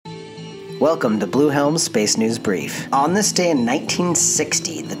Welcome to Blue Helm's Space News Brief. On this day in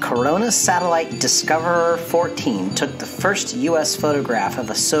 1960, the Corona satellite Discoverer 14 took the first U.S. photograph of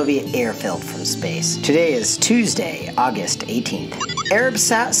a Soviet airfield from space. Today is Tuesday, August 18th.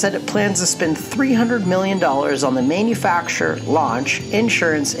 Arabsat said it plans to spend $300 million on the manufacture, launch,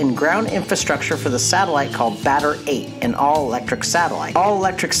 insurance, and ground infrastructure for the satellite called Batter 8, an all-electric satellite.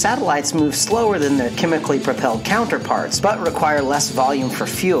 All-electric satellites move slower than their chemically propelled counterparts, but require less volume for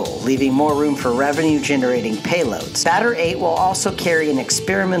fuel, leaving more room for revenue-generating payloads. Batter 8 will also carry an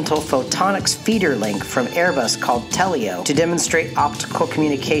experimental photonics feeder link from Airbus called Telio to demonstrate optical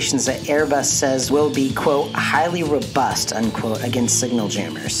communications that Airbus says will be, quote, highly robust, unquote, against signal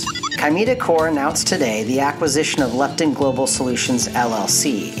jammers. Kymeta Corp announced today the acquisition of Lepton Global Solutions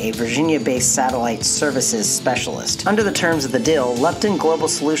LLC, a Virginia-based satellite services specialist. Under the terms of the deal, Lepton Global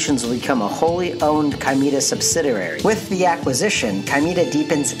Solutions will become a wholly owned Kymeta subsidiary. With the acquisition, Kymeta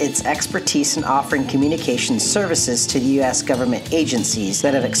deepens its expertise in offering communications services to the U.S. government agencies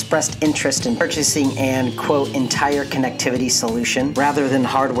that have expressed interest in purchasing an, quote, entire connectivity solution rather than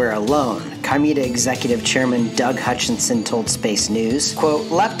hardware alone. Kymeta Executive Chairman Doug Hutchinson told Space News, quote,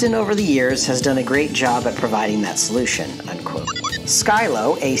 Lepton over the years has done a great job at providing that solution, unquote.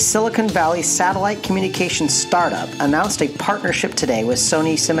 Skylo, a Silicon Valley satellite communications startup, announced a partnership today with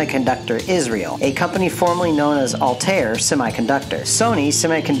Sony Semiconductor Israel, a company formerly known as Altair Semiconductor. Sony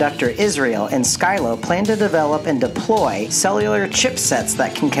Semiconductor Israel and Skylo plan to develop and deploy cellular chipsets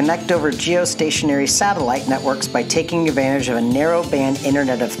that can connect over geostationary satellite networks by taking advantage of a narrowband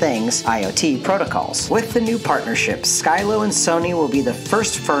Internet of Things, IoT, protocols. With the new partnership, Skylo and Sony will be the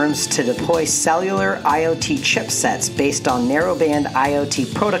first firms to deploy cellular IoT chipsets based on narrowband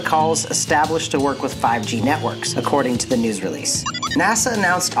IoT protocols established to work with 5G networks, according to the news release. NASA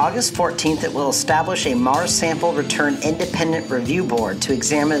announced August 14th it will establish a Mars Sample Return Independent Review Board to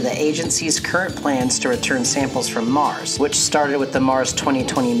examine the agency's current plans to return samples from Mars, which started with the Mars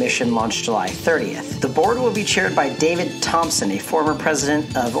 2020 mission launched July 30th. The board will be chaired by David Thompson, a former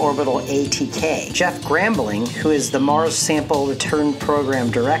president of Orbital ATK. Jeff Grambling, who is the Mars Sample Return Program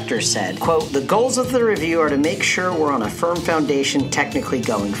Director, said, quote, the goals of the review are to make sure we're on a firm foundation technically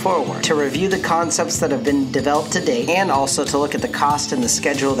going forward, to review the concepts that have been developed to date, and also to look at the cost and the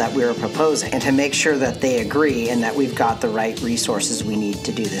schedule that we are proposing, and to make sure that they agree and that we've got the right resources we need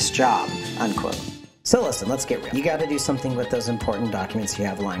to do this job, unquote. So listen, let's get real. You got to do something with those important documents you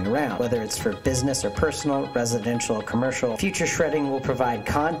have lying around. Whether it's for business or personal, residential or commercial, Future Shredding will provide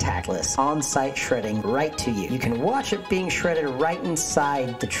contactless, on-site shredding right to you. You can watch it being shredded right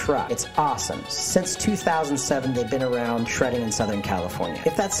inside the truck. It's awesome. Since 2007, they've been around shredding in Southern California.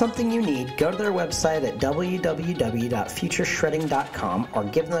 If that's something you need, go to their website at www.futureshredding.com or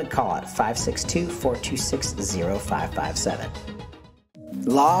give them a call at 562-426-0557.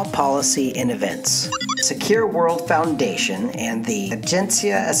 Law, Policy, and Events. Secure World Foundation and the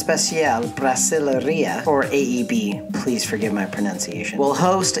Agência Espacial Brasileira, or AEB, please forgive my pronunciation, will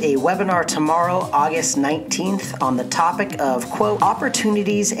host a webinar tomorrow, August 19th, on the topic of, quote,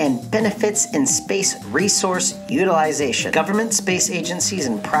 opportunities and benefits in space resource utilization. Government space agencies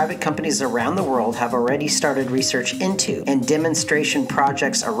and private companies around the world have already started research into and demonstration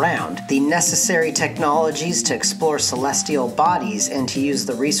projects around the necessary technologies to explore celestial bodies and to use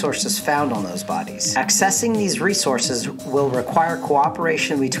the resources found on those bodies. Accessing these resources will require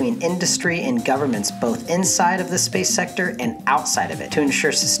cooperation between industry and governments both inside of the space sector and outside of it to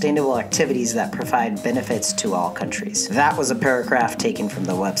ensure sustainable activities that provide benefits to all countries. That was a paragraph taken from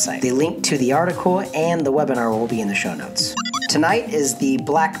the website. The link to the article and the webinar will be in the show notes. Tonight is the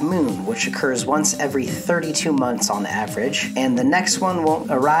Black Moon, which occurs once every 32 months on average, and the next one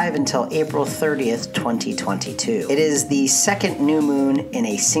won't arrive until April 30th, 2022. It is the second new moon in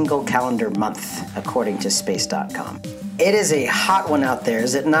a single calendar month, according to space.com. It is a hot one out there,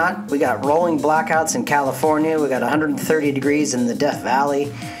 is it not? We got rolling blackouts in California, we got 130 degrees in the Death Valley.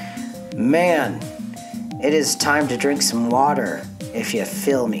 Man, it is time to drink some water, if you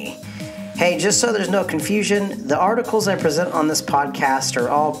feel me. Hey, just so there's no confusion, the articles I present on this podcast are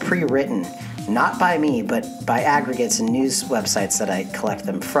all pre-written, not by me, but by aggregates and news websites that I collect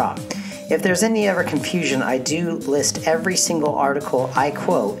them from. If there's any ever confusion, I do list every single article I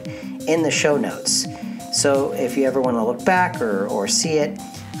quote in the show notes. So if you ever want to look back or see it,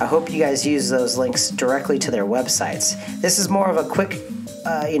 I hope you guys use those links directly to their websites. This is more of a quick,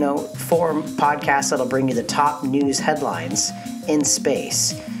 form podcast that'll bring you the top news headlines in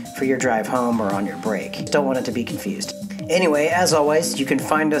space for your drive home or on your break. Don't want it to be confused. Anyway, as always, you can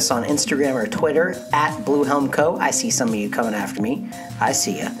find us on Instagram or Twitter at bluehelmco. I see some of you coming after me. I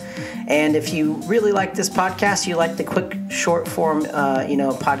see ya. And if you really like this podcast, you like the quick, short form,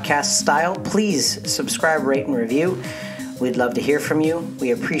 podcast style, please subscribe, rate, and review. We'd love to hear from you.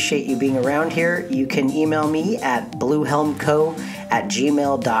 We appreciate you being around here. You can email me at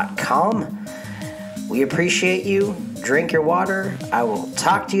bluehelmco@gmail.com. We appreciate you. Drink your water. I will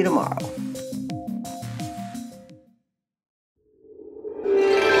talk to you tomorrow.